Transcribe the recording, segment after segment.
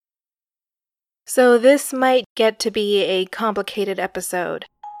So this might get to be a complicated episode,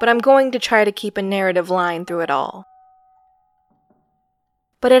 but I'm going to try to keep a narrative line through it all.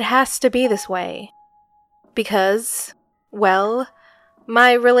 But it has to be this way. Because, well,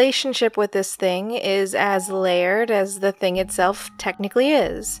 my relationship with this thing is as layered as the thing itself technically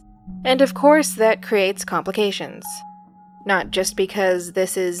is. And of course that creates complications. Not just because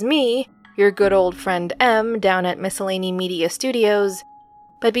this is me, your good old friend M down at Miscellany Media Studios,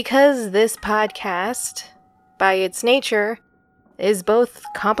 but because this podcast, by its nature, is both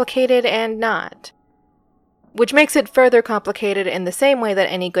complicated and not. Which makes it further complicated in the same way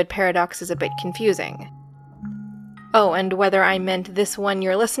that any good paradox is a bit confusing. Oh, and whether I meant this one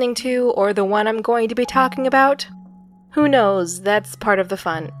you're listening to or the one I'm going to be talking about, who knows, that's part of the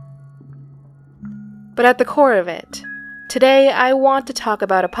fun. But at the core of it, today I want to talk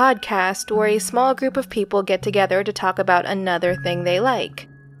about a podcast where a small group of people get together to talk about another thing they like.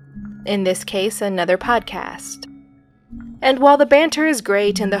 In this case, another podcast. And while the banter is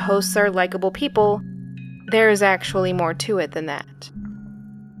great and the hosts are likable people, there is actually more to it than that.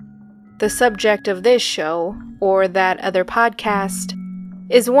 The subject of this show, or that other podcast,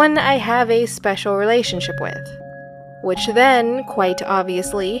 is one I have a special relationship with, which then, quite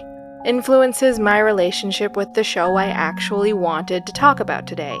obviously, influences my relationship with the show I actually wanted to talk about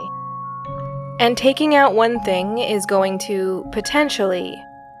today. And taking out one thing is going to, potentially,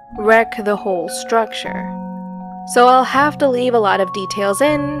 wreck the whole structure. So I'll have to leave a lot of details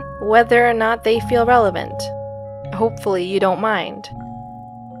in, whether or not they feel relevant. Hopefully you don't mind.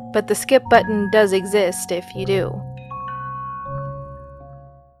 But the skip button does exist if you do.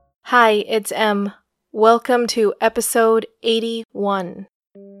 Hi, it's M. Welcome to episode 81.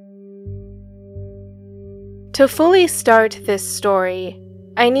 To fully start this story,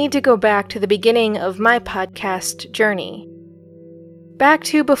 I need to go back to the beginning of my podcast journey. Back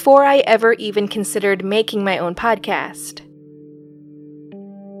to before I ever even considered making my own podcast.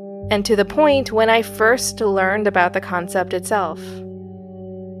 And to the point when I first learned about the concept itself.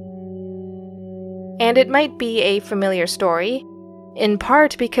 And it might be a familiar story, in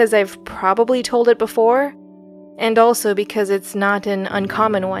part because I've probably told it before, and also because it's not an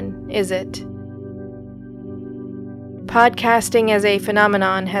uncommon one, is it? Podcasting as a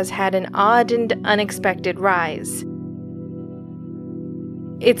phenomenon has had an odd and unexpected rise.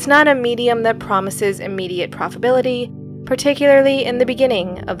 It's not a medium that promises immediate profitability, particularly in the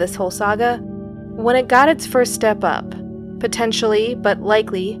beginning of this whole saga, when it got its first step up, potentially, but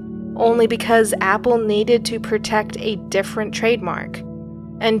likely, only because Apple needed to protect a different trademark,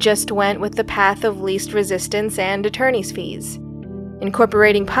 and just went with the path of least resistance and attorney's fees,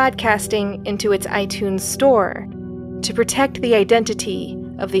 incorporating podcasting into its iTunes store to protect the identity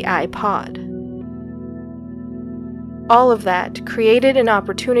of the iPod. All of that created an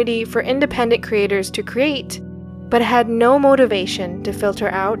opportunity for independent creators to create, but had no motivation to filter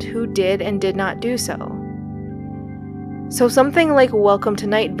out who did and did not do so. So something like Welcome to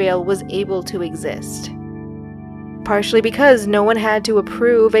Night Vale was able to exist. Partially because no one had to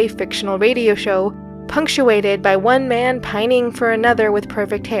approve a fictional radio show punctuated by one man pining for another with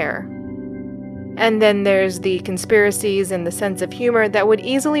perfect hair. And then there's the conspiracies and the sense of humor that would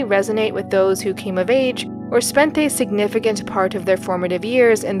easily resonate with those who came of age or spent a significant part of their formative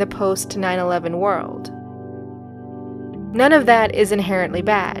years in the post-9/11 world. None of that is inherently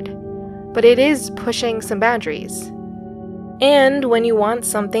bad, but it is pushing some boundaries. And when you want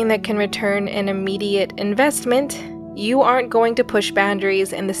something that can return an immediate investment, you aren't going to push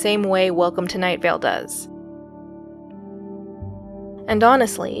boundaries in the same way Welcome to Night Vale does. And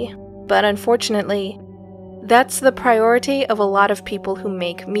honestly, but unfortunately, that's the priority of a lot of people who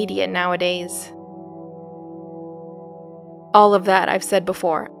make media nowadays. All of that I've said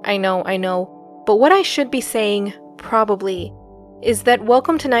before, I know, but what I should be saying, probably, is that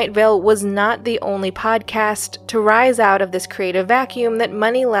Welcome to Night Vale was not the only podcast to rise out of this creative vacuum that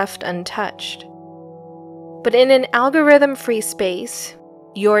money left untouched. But in an algorithm-free space,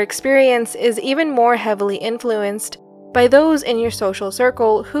 your experience is even more heavily influenced by those in your social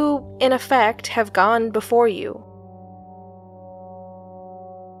circle who, in effect, have gone before you.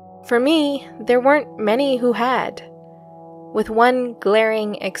 For me, there weren't many who had, with one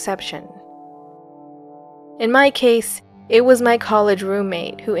glaring exception. In my case, it was my college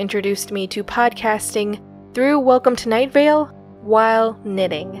roommate who introduced me to podcasting through Welcome to Night Vale while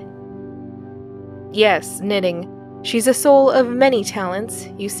knitting. Yes, knitting. She's a soul of many talents,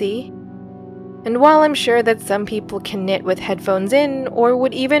 you see. And while I'm sure that some people can knit with headphones in or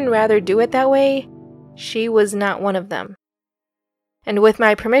would even rather do it that way, she was not one of them. And with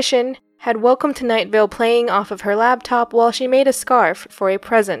my permission, had Welcome to Night Vale playing off of her laptop while she made a scarf for a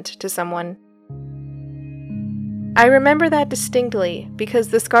present to someone. I remember that distinctly because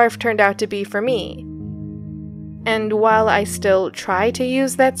the scarf turned out to be for me. And while I still try to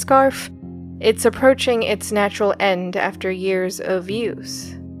use that scarf, it's approaching its natural end after years of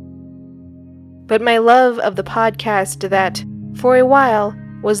use. But my love of the podcast that, for a while,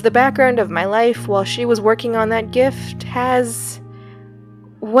 was the background of my life while she was working on that gift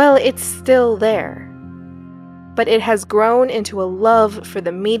it's still there. But it has grown into a love for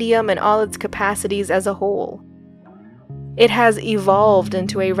the medium and all its capacities as a whole. It has evolved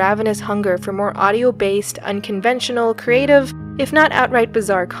into a ravenous hunger for more audio-based, unconventional, creative, if not outright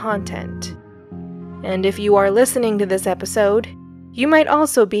bizarre content. And if you are listening to this episode, you might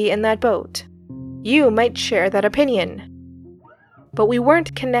also be in that boat. You might share that opinion. But we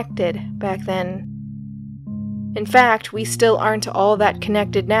weren't connected back then. In fact, we still aren't all that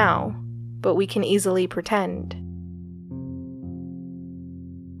connected now, but we can easily pretend.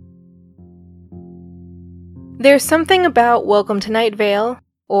 There's something about Welcome to Night Vale,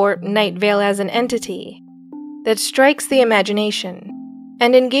 or Night Vale as an entity, that strikes the imagination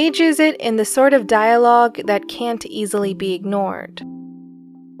and engages it in the sort of dialogue that can't easily be ignored.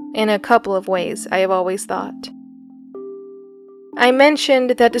 In a couple of ways, I have always thought. I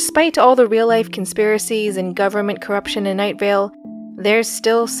mentioned that despite all the real-life conspiracies and government corruption in Night Vale, there's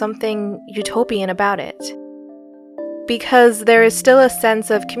still something utopian about it. Because there is still a sense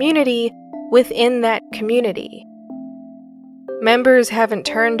of community within that community. Members haven't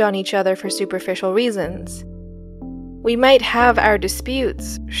turned on each other for superficial reasons. We might have our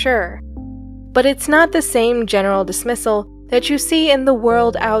disputes, sure, but it's not the same general dismissal that you see in the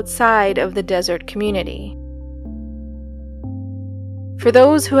world outside of the desert community. For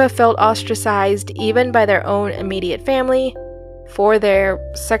those who have felt ostracized even by their own immediate family, for their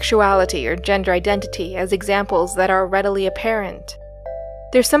sexuality or gender identity as examples that are readily apparent,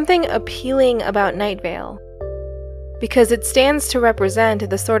 there's something appealing about Night Vale, because it stands to represent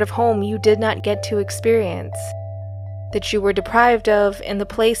the sort of home you did not get to experience, that you were deprived of in the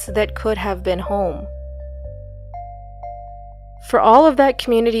place that could have been home. For all of that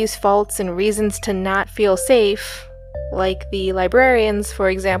community's faults and reasons to not feel safe, like the librarians, for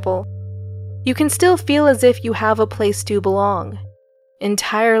example, you can still feel as if you have a place to belong,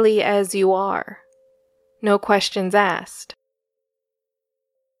 entirely as you are. No questions asked.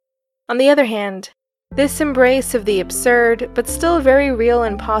 On the other hand, this embrace of the absurd, but still very real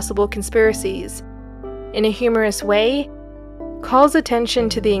and possible conspiracies, in a humorous way, calls attention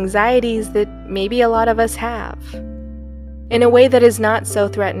to the anxieties that maybe a lot of us have, in a way that is not so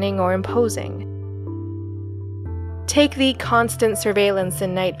threatening or imposing. Take the constant surveillance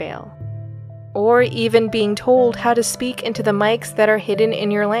in Night Vale, or even being told how to speak into the mics that are hidden in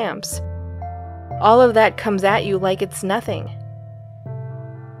your lamps. All of that comes at you like it's nothing.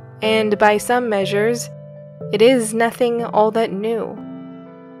 And by some measures, it is nothing all that new.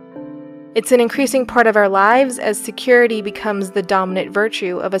 It's an increasing part of our lives as security becomes the dominant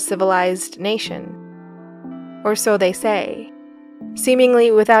virtue of a civilized nation. Or so they say, seemingly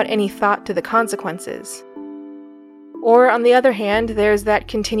without any thought to the consequences. Or on the other hand, there's that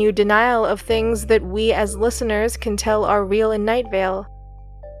continued denial of things that we as listeners can tell are real in Night Vale,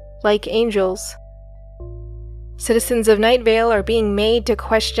 like angels. Citizens of Night Vale are being made to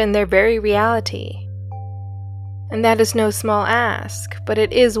question their very reality. And that is no small ask, but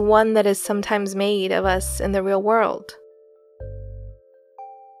it is one that is sometimes made of us in the real world.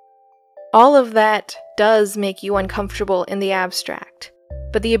 All of that does make you uncomfortable in the abstract,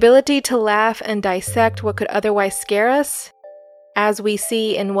 but the ability to laugh and dissect what could otherwise scare us, as we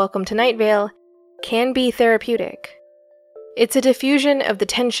see in Welcome to Night Vale, can be therapeutic. It's a diffusion of the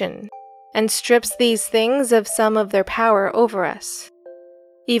tension, and strips these things of some of their power over us,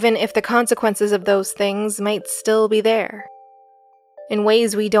 even if the consequences of those things might still be there, in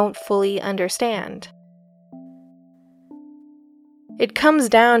ways we don't fully understand. It comes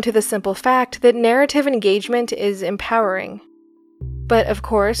down to the simple fact that narrative engagement is empowering. But of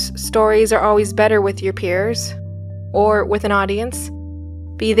course, stories are always better with your peers, or with an audience,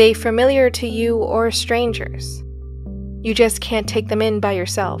 be they familiar to you or strangers. You just can't take them in by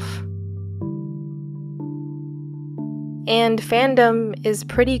yourself. And fandom is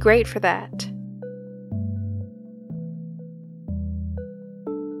pretty great for that.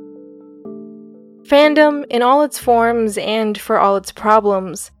 Fandom, in all its forms and for all its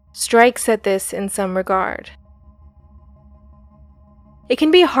problems, strikes at this in some regard. It can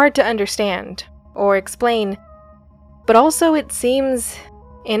be hard to understand or explain, but also it seems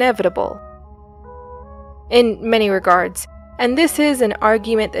inevitable. In many regards, and this is an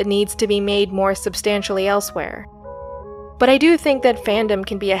argument that needs to be made more substantially elsewhere. But I do think that fandom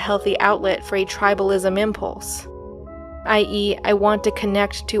can be a healthy outlet for a tribalism impulse, i.e., I want to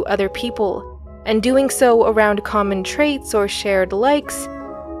connect to other people, and doing so around common traits or shared likes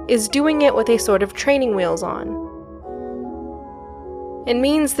is doing it with a sort of training wheels on. It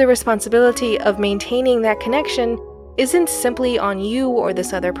means the responsibility of maintaining that connection isn't simply on you or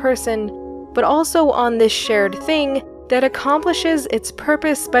this other person, but also on this shared thing that accomplishes its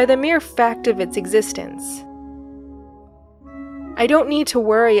purpose by the mere fact of its existence. I don't need to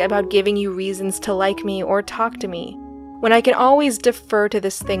worry about giving you reasons to like me or talk to me, when I can always defer to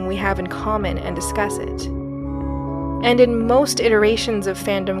this thing we have in common and discuss it. And in most iterations of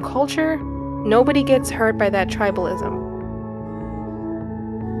fandom culture, nobody gets hurt by that tribalism.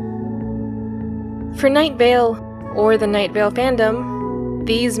 For Night Vale, or the Night Vale fandom,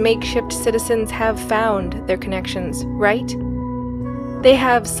 these makeshift citizens have found their connections, right? They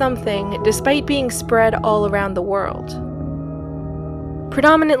have something, despite being spread all around the world.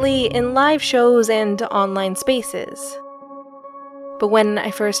 Predominantly in live shows and online spaces. But when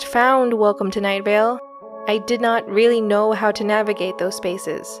I first found Welcome to Night Vale, I did not really know how to navigate those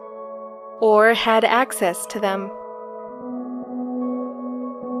spaces, or had access to them.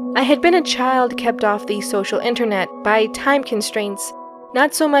 I had been a child kept off the social internet by time constraints,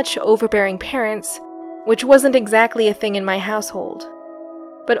 not so much overbearing parents, which wasn't exactly a thing in my household.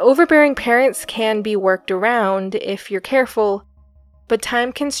 But overbearing parents can be worked around if you're careful, but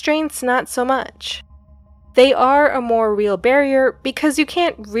time constraints not so much. They are a more real barrier because you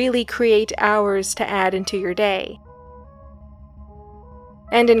can't really create hours to add into your day.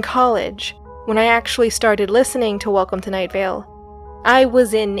 And in college, when I actually started listening to Welcome to Night Vale, I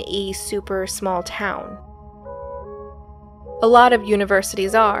was in a super small town. A lot of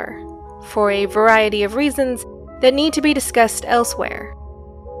universities are, for a variety of reasons that need to be discussed elsewhere.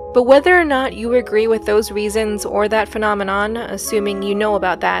 But whether or not you agree with those reasons or that phenomenon, assuming you know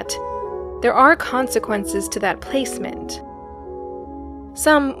about that, there are consequences to that placement.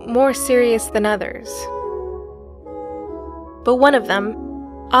 Some more serious than others. But one of them,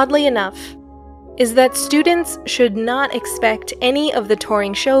 oddly enough, is that students should not expect any of the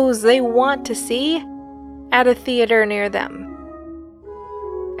touring shows they want to see at a theater near them.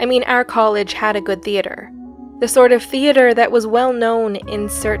 I mean, our college had a good theater, the sort of theater that was well known in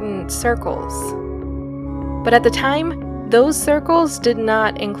certain circles. But at the time, those circles did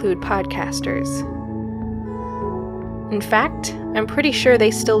not include podcasters. In fact, I'm pretty sure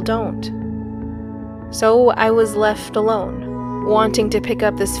they still don't. So I was left alone, wanting to pick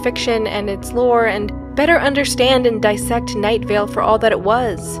up this fiction and its lore and better understand and dissect Night Vale for all that it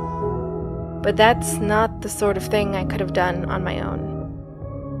was. But that's not the sort of thing I could have done on my own.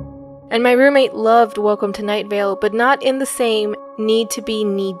 And my roommate loved Welcome to Night Vale, but not in the same need-to-be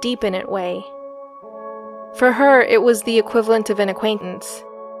knee-deep in it way. For her, it was the equivalent of an acquaintance.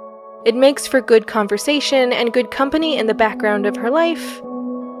 It makes for good conversation and good company in the background of her life,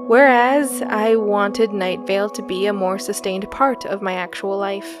 whereas I wanted Night Vale to be a more sustained part of my actual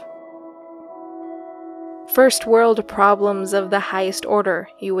life. First world problems of the highest order,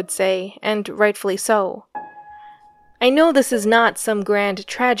 you would say, and rightfully so. I know this is not some grand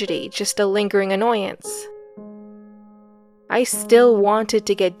tragedy, just a lingering annoyance. I still wanted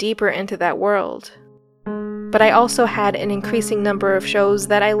to get deeper into that world. But I also had an increasing number of shows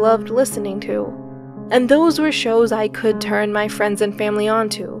that I loved listening to, and those were shows I could turn my friends and family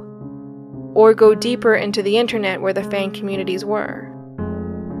onto, or go deeper into the internet where the fan communities were.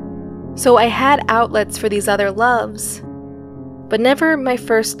 So I had outlets for these other loves, but never my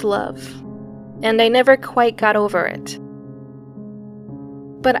first love, and I never quite got over it.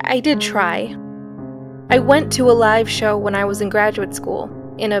 But I did try. I went to a live show when I was in graduate school,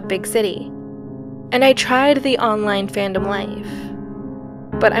 in a big city, and I tried the online fandom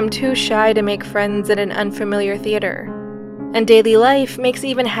life. But I'm too shy to make friends at an unfamiliar theater, and daily life makes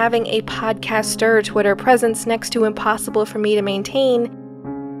even having a podcaster Twitter presence next to impossible for me to maintain,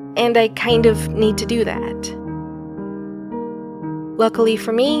 and I kind of need to do that. Luckily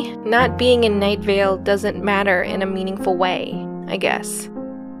for me, not being in Night Vale doesn't matter in a meaningful way, I guess.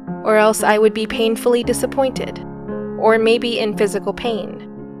 Or else I would be painfully disappointed, or maybe in physical pain.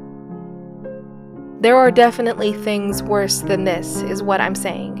 There are definitely things worse than this, is what I'm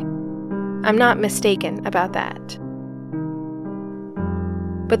saying. I'm not mistaken about that.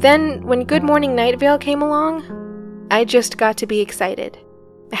 But then, when Good Morning Night Vale came along, I just got to be excited,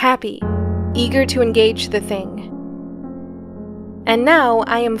 happy, eager to engage the thing. And now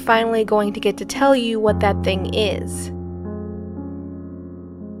I am finally going to get to tell you what that thing is.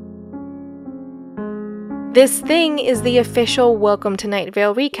 This thing is the official Welcome to Night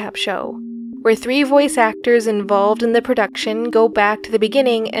Vale recap show, where 3 voice actors involved in the production go back to the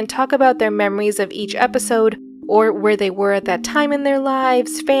beginning and talk about their memories of each episode or where they were at that time in their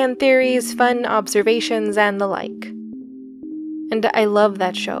lives, fan theories, fun observations, and the like. And I love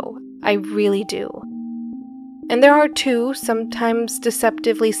that show. I really do. And there are two, sometimes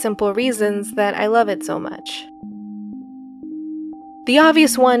deceptively simple reasons that I love it so much. The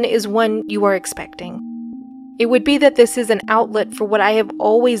obvious one is one you are expecting. It would be that this is an outlet for what I have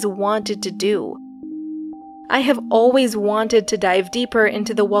always wanted to do. I have always wanted to dive deeper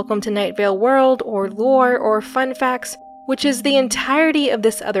into the Welcome to Night Vale world, or lore, or fun facts, which is the entirety of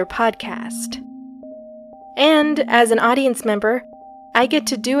this other podcast. And as an audience member, I get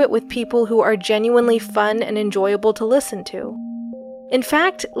to do it with people who are genuinely fun and enjoyable to listen to. In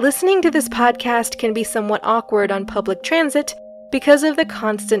fact, listening to this podcast can be somewhat awkward on public transit because of the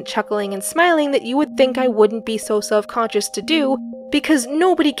constant chuckling and smiling that you would think I wouldn't be so self-conscious to do, because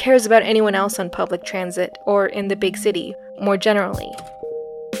nobody cares about anyone else on public transit or in the big city, more generally.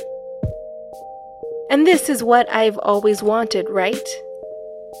 And this is what I've always wanted, right?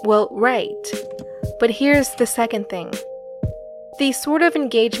 Well, right. But here's the second thing. The sort of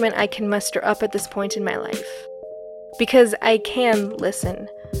engagement I can muster up at this point in my life. Because I can listen.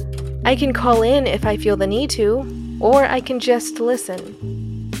 I can call in if I feel the need to, or I can just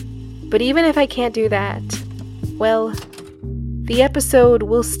listen. But even if I can't do that, well, the episode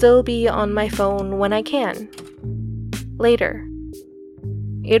will still be on my phone when I can. Later.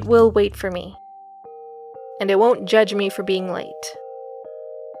 It will wait for me. And it won't judge me for being late.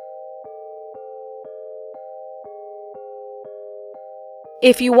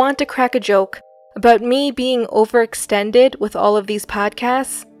 If you want to crack a joke about me being overextended with all of these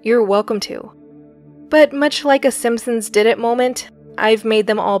podcasts, you're welcome to. But much like a Simpsons did it moment, I've made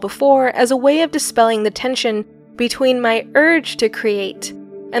them all before as a way of dispelling the tension between my urge to create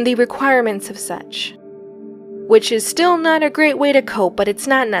and the requirements of such. Which is still not a great way to cope, but it's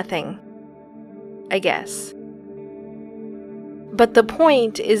not nothing. I guess. But the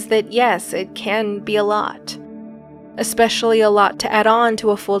point is that yes, it can be a lot. Especially a lot to add on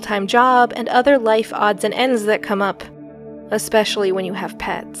to a full-time job and other life odds and ends that come up, especially when you have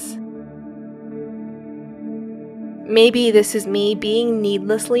pets. Maybe this is me being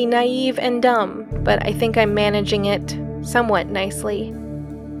needlessly naive and dumb, but I think I'm managing it somewhat nicely.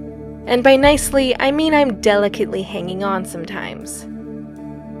 And by nicely, I mean I'm delicately hanging on sometimes.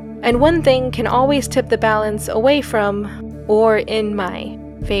 And one thing can always tip the balance away from, or in my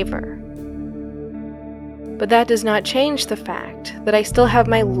favor. But that does not change the fact that I still have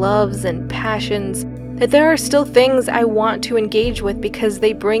my loves and passions, that there are still things I want to engage with because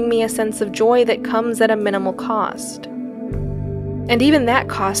they bring me a sense of joy that comes at a minimal cost. And even that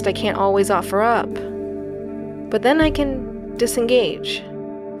cost I can't always offer up. But then I can disengage,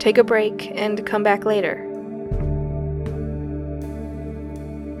 take a break, and come back later.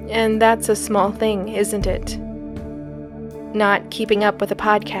 And that's a small thing, isn't it? Not keeping up with a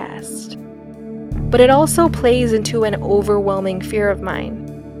podcast. But it also plays into an overwhelming fear of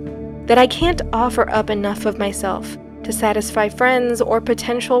mine, that I can't offer up enough of myself to satisfy friends or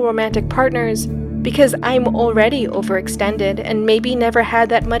potential romantic partners because I'm already overextended and maybe never had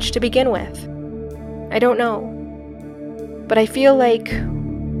that much to begin with. I don't know. But I feel like,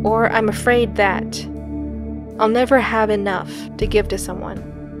 or I'm afraid that, I'll never have enough to give to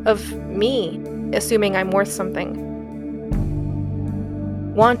someone, of me, assuming I'm worth something.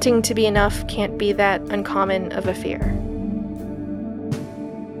 Wanting to be enough can't be that uncommon of a fear.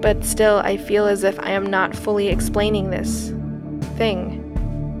 But still, I feel as if I am not fully explaining this thing.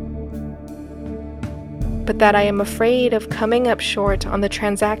 But that I am afraid of coming up short on the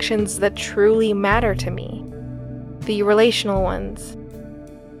transactions that truly matter to me, the relational ones.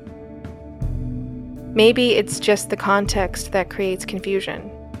 Maybe it's just the context that creates confusion.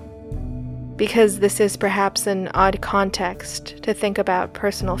 Because this is perhaps an odd context to think about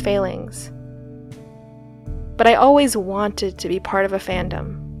personal failings. But I always wanted to be part of a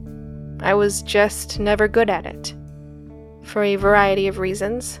fandom. I was just never good at it, for a variety of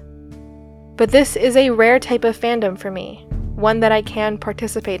reasons. But this is a rare type of fandom for me, one that I can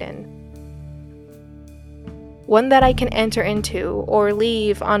participate in. One that I can enter into or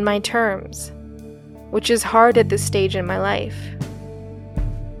leave on my terms, which is hard at this stage in my life.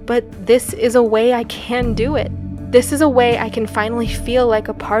 But this is a way I can do it. This is a way I can finally feel like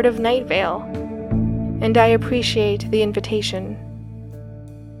a part of Night Vale. And I appreciate the invitation.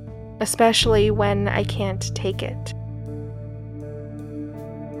 Especially when I can't take it.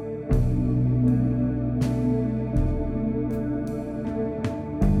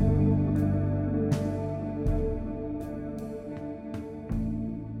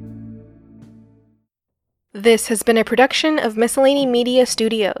 This has been a production of Miscellany Media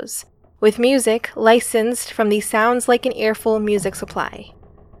Studios. with music licensed from the Sounds Like an Earful music supply.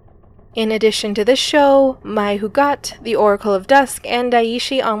 In addition to this show, My Who Got, The Oracle of Dusk, and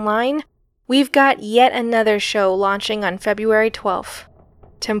Daiichi Online, we've got yet another show launching on February 12th,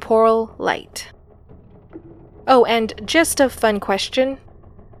 Temporal Light. Oh, and just a fun question.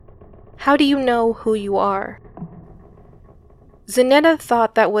 How do you know who you are? Zanetta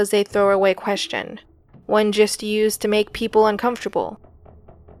thought that was a throwaway question, one just used to make people uncomfortable.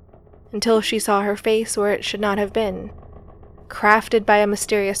 Until she saw her face where it should not have been, crafted by a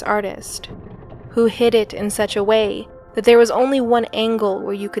mysterious artist, who hid it in such a way that there was only one angle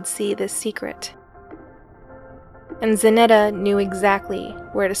where you could see this secret. And Zanetta knew exactly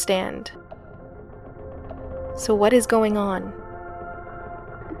where to stand. So what is going on?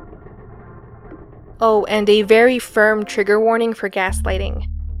 Oh, and a very firm trigger warning for gaslighting.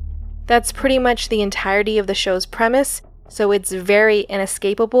 That's pretty much the entirety of the show's premise, so it's very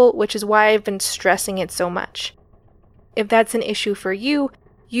inescapable, which is why I've been stressing it so much. If that's an issue for you,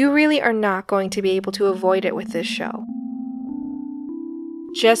 you really are not going to be able to avoid it with this show.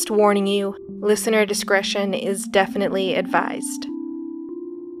 Just warning you, listener discretion is definitely advised.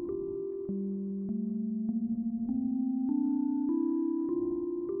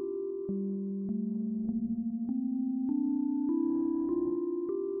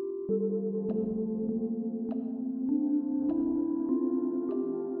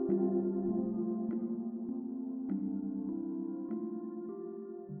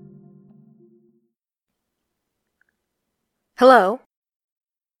 Hello?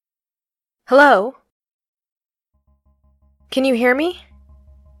 Hello? Can you hear me?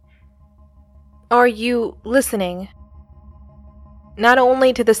 Are you listening? Not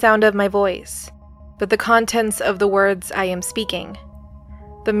only to the sound of my voice, but the contents of the words I am speaking.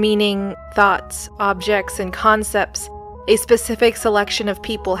 The meaning, thoughts, objects, and concepts a specific selection of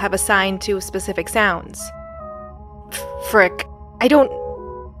people have assigned to specific sounds. Frick, I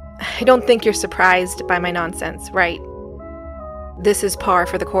don't think you're surprised by my nonsense, right? This is par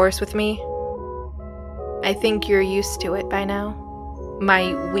for the course with me. I think you're used to it by now.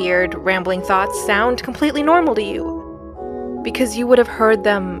 My weird, rambling thoughts sound completely normal to you, because you would have heard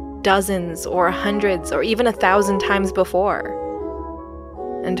them dozens or hundreds or even 1,000 times before.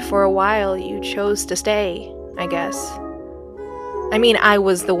 And for a while you chose to stay, I guess. I mean, I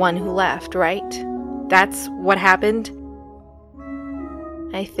was the one who left, right? That's what happened?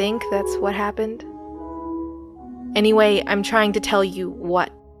 I think that's what happened. Anyway, I'm trying to tell you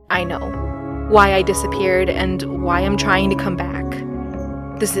what I know, why I disappeared, and why I'm trying to come back.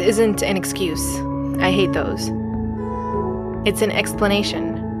 This isn't an excuse. I hate those. It's an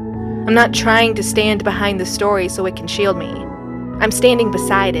explanation. I'm not trying to stand behind the story so it can shield me. I'm standing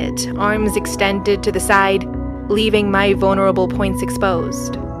beside it, arms extended to the side, leaving my vulnerable points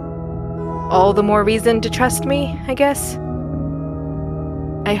exposed. All the more reason to trust me, I guess?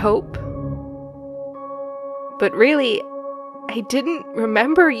 I hope. But really, I didn't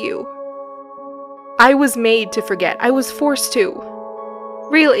remember you. I was made to forget. I was forced to.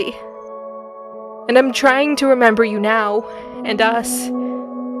 Really. And I'm trying to remember you now, and us,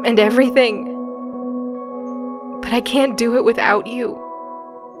 and everything. But I can't do it without you.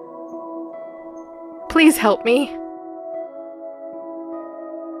 Please help me.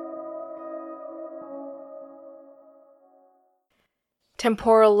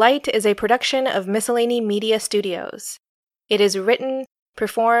 Temporal Light is a production of Miscellany Media Studios. It is written,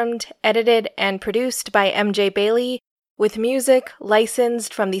 performed, edited, and produced by MJ Bailey, with music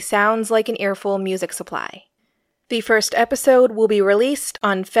licensed from the Sounds Like an Earful music supply. The first episode will be released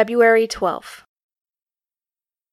on February 12th.